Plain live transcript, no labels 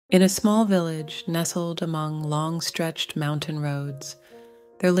In a small village nestled among long-stretched mountain roads,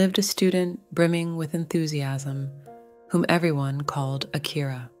 there lived a student brimming with enthusiasm, whom everyone called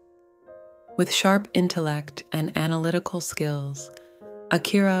Akira. With sharp intellect and analytical skills,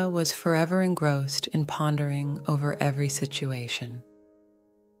 Akira was forever engrossed in pondering over every situation.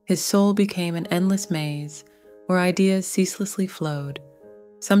 His soul became an endless maze where ideas ceaselessly flowed,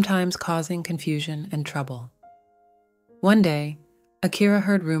 sometimes causing confusion and trouble. One day, Akira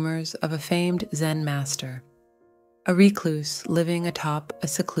heard rumors of a famed Zen master, a recluse living atop a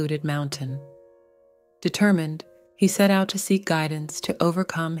secluded mountain. Determined, he set out to seek guidance to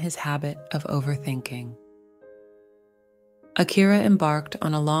overcome his habit of overthinking. Akira embarked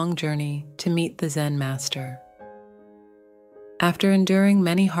on a long journey to meet the Zen master. After enduring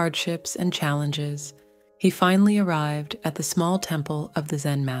many hardships and challenges, he finally arrived at the small temple of the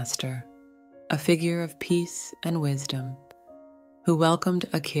Zen master, a figure of peace and wisdom, who welcomed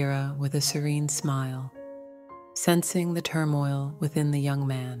Akira with a serene smile, sensing the turmoil within the young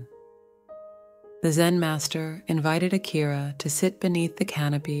man. The Zen master invited Akira to sit beneath the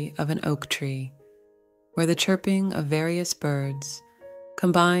canopy of an oak tree, where the chirping of various birds,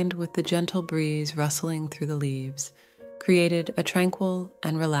 combined with the gentle breeze rustling through the leaves, created a tranquil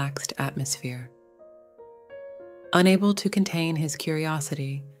and relaxed atmosphere. Unable to contain his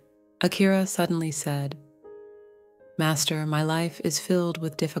curiosity, Akira suddenly said, "Master, my life is filled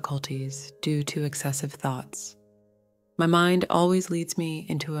with difficulties due to excessive thoughts. My mind always leads me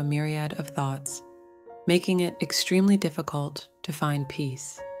into a myriad of thoughts, making it extremely difficult to find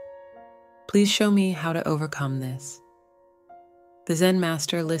peace. Please show me how to overcome this." The Zen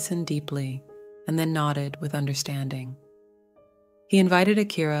master listened deeply and then nodded with understanding. He invited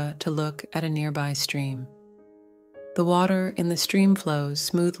Akira to look at a nearby stream. "The water in the stream flows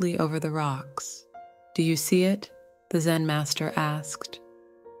smoothly over the rocks. Do you see it?" the Zen master asked.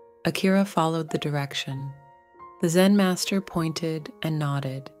 Akira followed the direction. The Zen master pointed and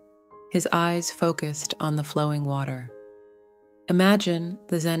nodded, his eyes focused on the flowing water. "Imagine,"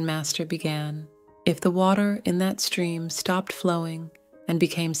 the Zen master began, "if the water in that stream stopped flowing and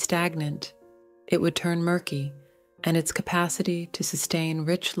became stagnant, it would turn murky, and its capacity to sustain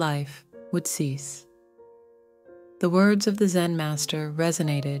rich life would cease." The words of the Zen master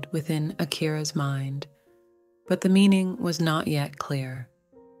resonated within Akira's mind, but the meaning was not yet clear.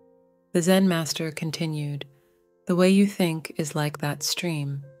 The Zen master continued, "The way you think is like that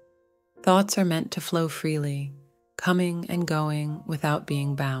stream. Thoughts are meant to flow freely, coming and going without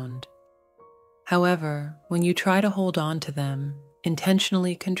being bound. However, when you try to hold on to them,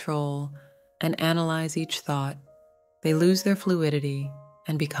 intentionally control, and analyze each thought, they lose their fluidity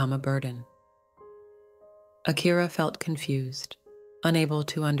and become a burden." Akira felt confused, unable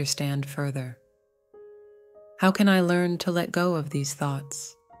to understand further. "How can I learn to let go of these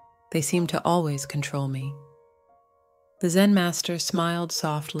thoughts? They seem to always control me." The Zen master smiled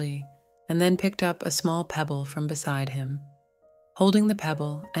softly and then picked up a small pebble from beside him, holding the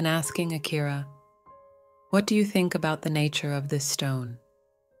pebble and asking Akira, "What do you think about the nature of this stone?"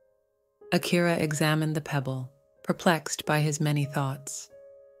 Akira examined the pebble, perplexed by his many thoughts.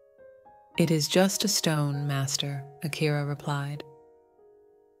 "It is just a stone, master," Akira replied.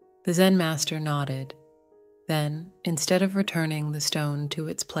 The Zen master nodded. Then, instead of returning the stone to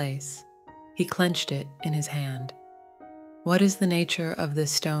its place, he clenched it in his hand. "What is the nature of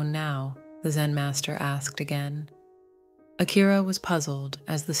this stone now?" the Zen master asked again. Akira was puzzled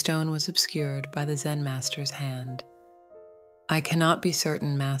as the stone was obscured by the Zen master's hand. "I cannot be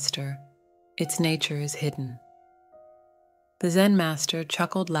certain, master. Its nature is hidden." The Zen master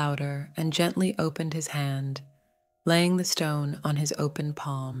chuckled louder and gently opened his hand, laying the stone on his open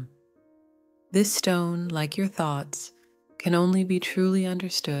palm. "This stone, like your thoughts, can only be truly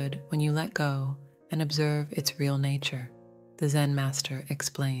understood when you let go and observe its real nature," the Zen master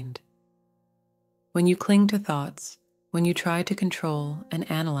explained. "When you cling to thoughts, when you try to control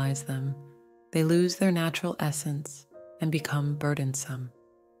and analyze them, they lose their natural essence and become burdensome."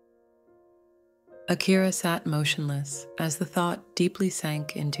 Akira sat motionless as the thought deeply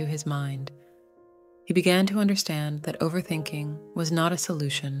sank into his mind. He began to understand that overthinking was not a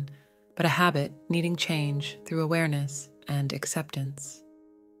solution, but a habit needing change through awareness and acceptance.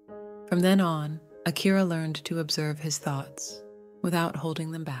 From then on, Akira learned to observe his thoughts without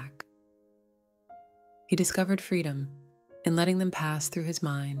holding them back. He discovered freedom in letting them pass through his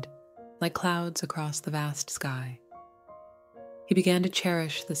mind like clouds across the vast sky. He began to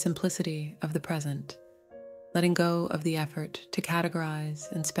cherish the simplicity of the present, letting go of the effort to categorize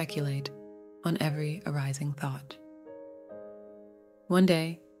and speculate on every arising thought. One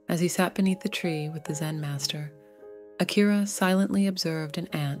day, as he sat beneath the tree with the Zen master, Akira silently observed an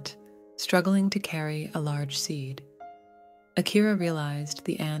ant struggling to carry a large seed. Akira realized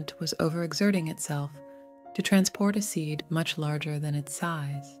the ant was overexerting itself to transport a seed much larger than its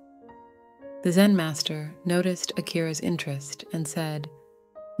size. The Zen master noticed Akira's interest and said,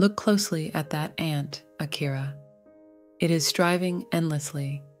 "Look closely at that ant, Akira. It is striving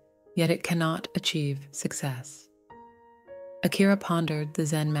endlessly, yet it cannot achieve success." Akira pondered the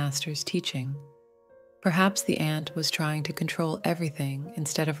Zen master's teaching. Perhaps the ant was trying to control everything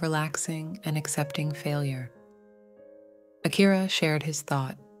instead of relaxing and accepting failure. Akira shared his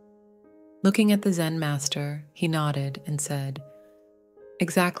thought. Looking at the Zen master, he nodded and said,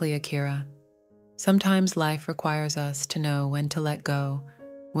 "Exactly, Akira. Sometimes life requires us to know when to let go,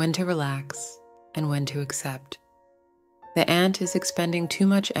 when to relax, and when to accept. The ant is expending too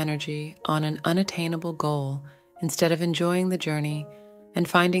much energy on an unattainable goal instead of enjoying the journey and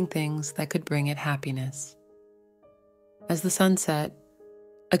finding things that could bring it happiness." As the sun set,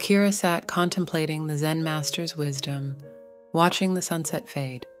 Akira sat contemplating the Zen master's wisdom, watching the sunset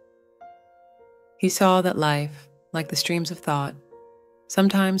fade. He saw that life, like the streams of thought,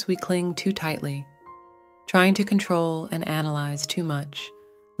 sometimes we cling too tightly, trying to control and analyze too much,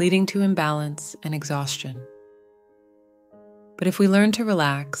 leading to imbalance and exhaustion. But if we learn to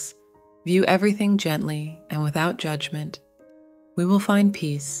relax, view everything gently and without judgment, we will find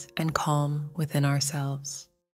peace and calm within ourselves.